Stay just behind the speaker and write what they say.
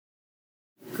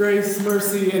Grace,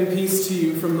 mercy, and peace to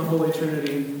you from the Holy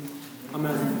Trinity.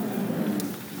 Amen.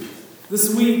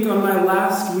 This week, on my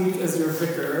last week as your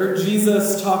vicar,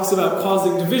 Jesus talks about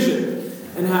causing division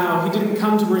and how he didn't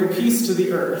come to bring peace to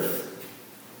the earth,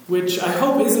 which I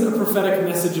hope isn't a prophetic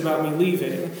message about me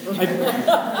leaving.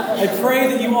 I pray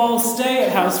that you all stay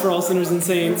at House for All Sinners and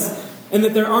Saints, and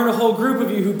that there aren't a whole group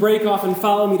of you who break off and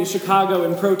follow me to Chicago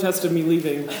in protest of me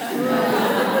leaving.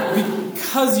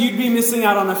 Because you'd be missing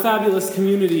out on a fabulous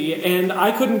community, and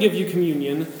I couldn't give you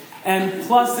communion, and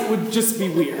plus it would just be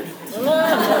weird.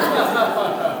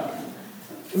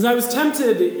 And I was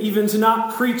tempted even to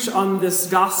not preach on this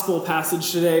gospel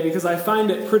passage today because I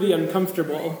find it pretty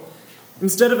uncomfortable.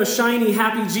 Instead of a shiny,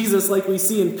 happy Jesus like we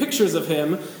see in pictures of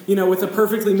him, with a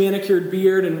perfectly manicured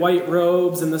beard and white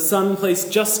robes and the sun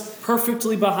placed just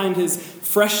perfectly behind his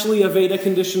freshly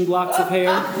Aveda-conditioned locks of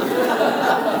hair.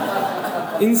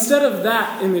 Instead of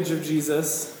that image of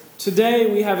Jesus,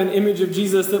 today we have an image of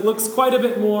Jesus that looks quite a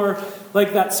bit more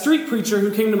like that street preacher who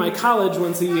came to my college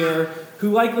once a year, who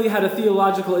likely had a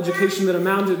theological education that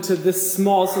amounted to this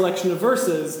small selection of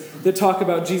verses that talk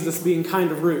about Jesus being kind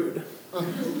of rude.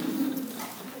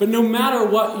 But no matter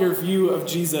what your view of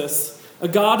Jesus, a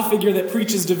God figure that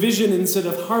preaches division instead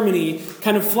of harmony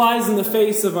kind of flies in the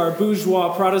face of our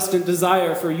bourgeois Protestant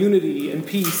desire for unity and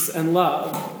peace and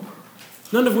love.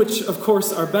 None of which, of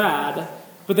course, are bad,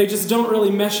 but they just don't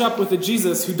really mesh up with a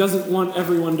Jesus who doesn't want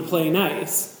everyone to play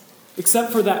nice.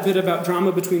 Except for that bit about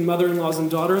drama between mother-in-laws and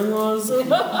daughter-in-laws.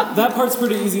 That part's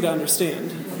pretty easy to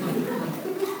understand.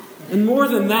 And more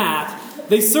than that,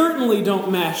 they certainly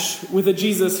don't mesh with a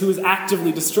Jesus who is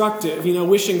actively destructive,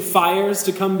 wishing fires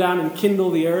to come down and kindle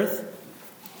the earth.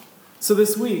 So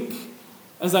this week,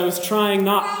 as I was trying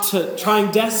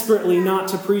desperately not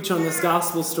to preach on this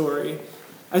gospel story,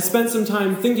 I spent some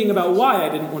time thinking about why I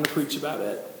didn't want to preach about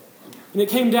it. And it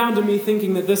came down to me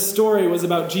thinking that this story was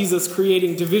about Jesus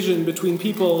creating division between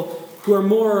people who are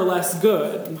more or less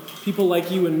good, people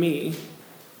like you and me.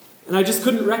 And I just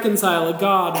couldn't reconcile a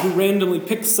God who randomly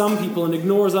picks some people and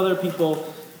ignores other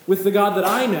people with the God that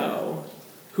I know,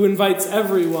 who invites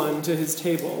everyone to his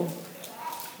table.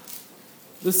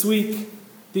 This week,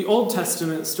 the Old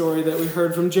Testament story that we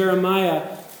heard from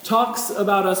Jeremiah talks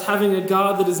about us having a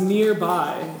God that is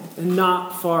nearby and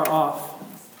not far off.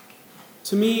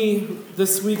 To me,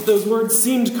 this week, those words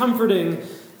seemed comforting,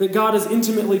 that God is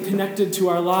intimately connected to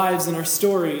our lives and our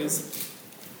stories.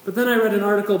 But then I read an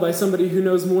article by somebody who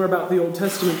knows more about the Old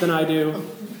Testament than I do,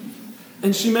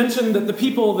 and she mentioned that the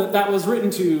people that was written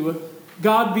to,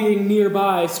 God being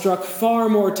nearby struck far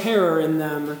more terror in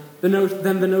them than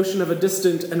the notion of a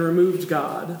distant and removed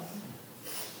God.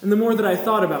 And the more that I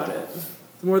thought about it,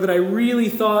 the more that I really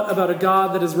thought about a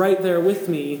God that is right there with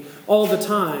me all the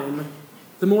time,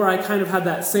 the more I kind of had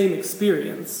that same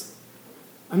experience.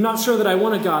 I'm not sure that I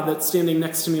want a God that's standing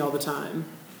next to me all the time.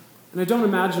 And I don't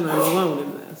imagine I'm alone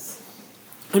in this.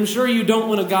 I'm sure you don't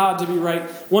want God to be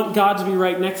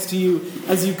right next to you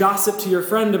as you gossip to your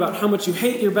friend about how much you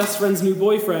hate your best friend's new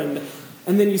boyfriend,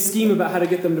 and then you scheme about how to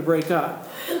get them to break up.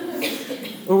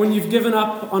 Or when you've given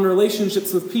up on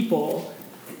relationships with people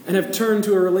and have turned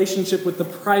to a relationship with the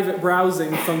private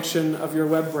browsing function of your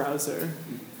web browser.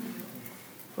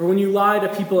 Or when you lie to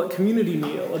people at community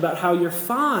meal about how you're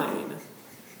fine,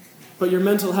 but your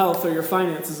mental health or your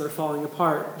finances are falling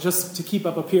apart just to keep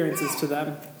up appearances to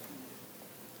them.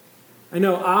 I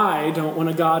know I don't want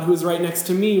a God who is right next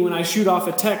to me when I shoot off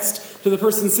a text to the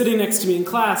person sitting next to me in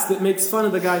class that makes fun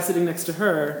of the guy sitting next to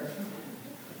her,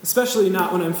 especially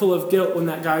not when I'm full of guilt when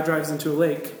that guy drives into a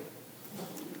lake.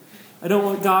 I don't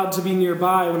want God to be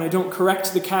nearby when I don't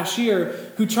correct the cashier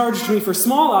who charged me for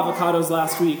small avocados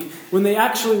last week when they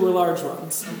actually were large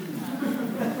ones.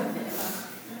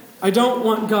 I don't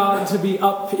want God to be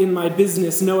up in my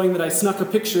business knowing that I snuck a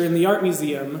picture in the art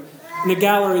museum in a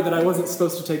gallery that I wasn't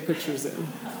supposed to take pictures in.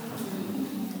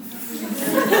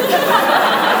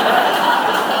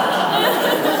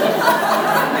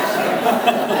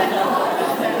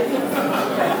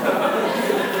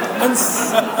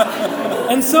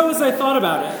 And so as I thought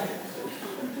about it,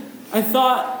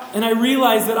 I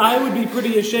realized that I would be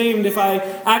pretty ashamed if I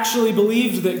actually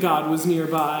believed that God was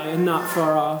nearby and not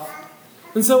far off.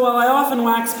 And so while I often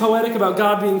wax poetic about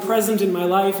God being present in my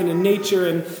life and in nature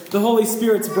and the Holy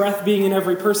Spirit's breath being in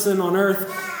every person on earth,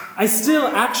 I still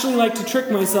actually like to trick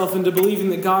myself into believing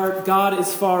that God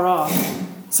is far off,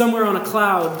 somewhere on a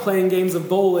cloud playing games of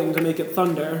bowling to make it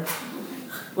thunder.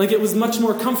 Like it was much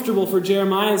more comfortable for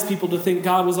Jeremiah's people to think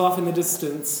God was off in the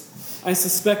distance. I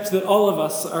suspect that all of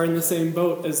us are in the same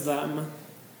boat as them.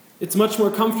 It's much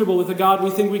more comfortable with a God we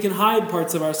think we can hide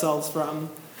parts of ourselves from.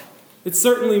 It's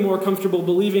certainly more comfortable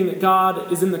believing that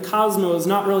God is in the cosmos,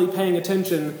 not really paying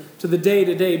attention to the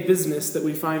day-to-day business that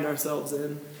we find ourselves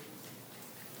in.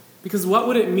 Because what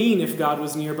would it mean if God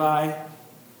was nearby?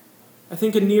 I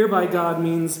think a nearby God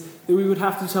means that we would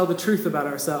have to tell the truth about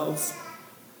ourselves.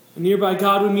 A nearby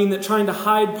God would mean that trying to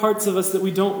hide parts of us that we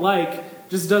don't like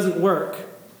just doesn't work.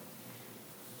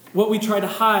 What we try to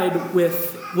hide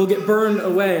with will get burned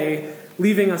away,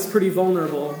 leaving us pretty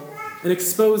vulnerable and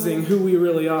exposing who we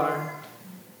really are.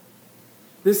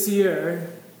 This year,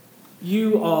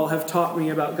 you all have taught me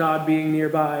about God being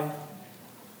nearby.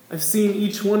 I've seen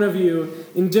each one of you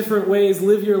in different ways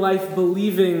live your life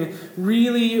believing,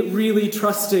 really, really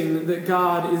trusting that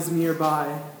God is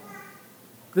nearby.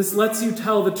 This lets you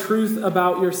tell the truth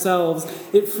about yourselves.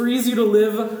 It frees you to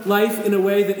live life in a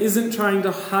way that isn't trying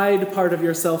to hide part of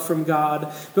yourself from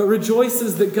God, but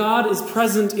rejoices that God is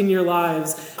present in your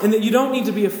lives and that you don't need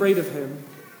to be afraid of him.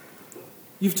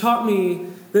 You've taught me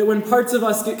that when parts of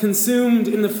us get consumed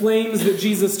in the flames that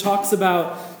Jesus talks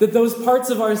about, that those parts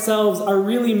of ourselves are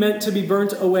really meant to be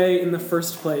burnt away in the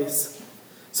first place,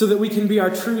 so that we can be our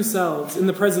true selves in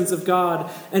the presence of God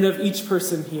and of each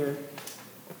person here.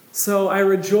 So I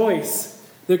rejoice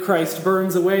that Christ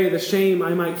burns away the shame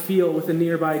I might feel with a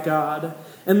nearby God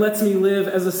and lets me live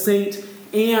as a saint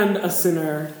and a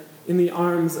sinner in the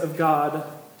arms of God.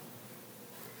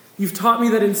 You've taught me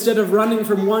that instead of running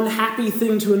from one happy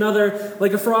thing to another,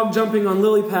 like a frog jumping on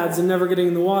lily pads and never getting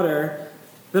in the water,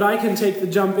 that I can take the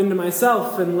jump into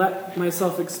myself and let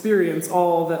myself experience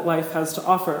all that life has to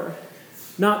offer,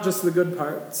 not just the good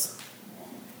parts.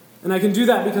 And I can do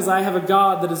that because I have a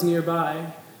God that is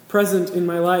nearby, present in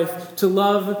my life, to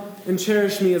love and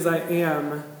cherish me as I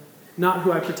am, not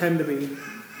who I pretend to be.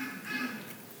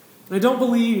 And I don't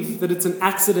believe that it's an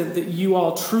accident that you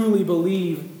all truly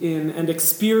believe in and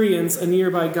experience a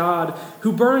nearby God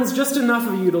who burns just enough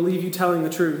of you to leave you telling the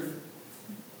truth.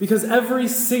 Because every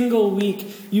single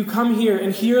week you come here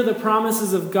and hear the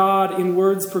promises of God in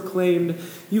words proclaimed.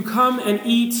 You come and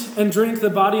eat and drink the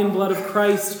body and blood of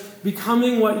Christ,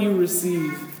 becoming what you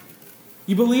receive.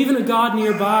 You believe in a God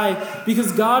nearby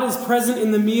because God is present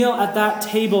in the meal at that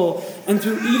table, and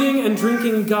through eating and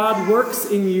drinking, God works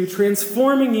in you,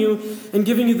 transforming you and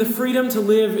giving you the freedom to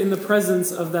live in the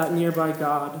presence of that nearby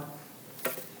God.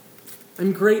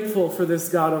 I'm grateful for this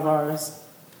God of ours,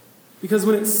 because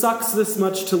when it sucks this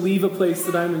much to leave a place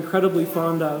that I'm incredibly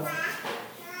fond of,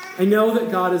 I know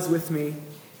that God is with me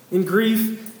in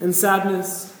grief and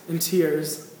sadness and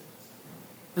tears.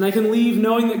 And I can leave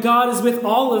knowing that God is with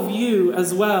all of you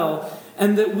as well,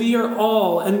 and that we are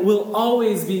all and will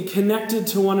always be connected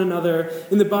to one another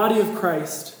in the body of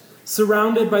Christ,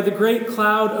 surrounded by the great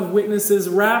cloud of witnesses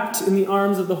wrapped in the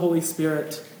arms of the Holy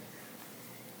Spirit.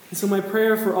 And so my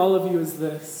prayer for all of you is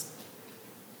this: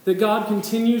 that God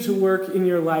continue to work in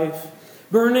your life,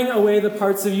 burning away the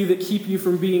parts of you that keep you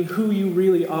from being who you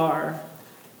really are,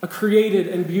 a created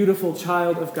and beautiful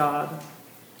child of God.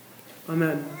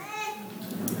 Amen.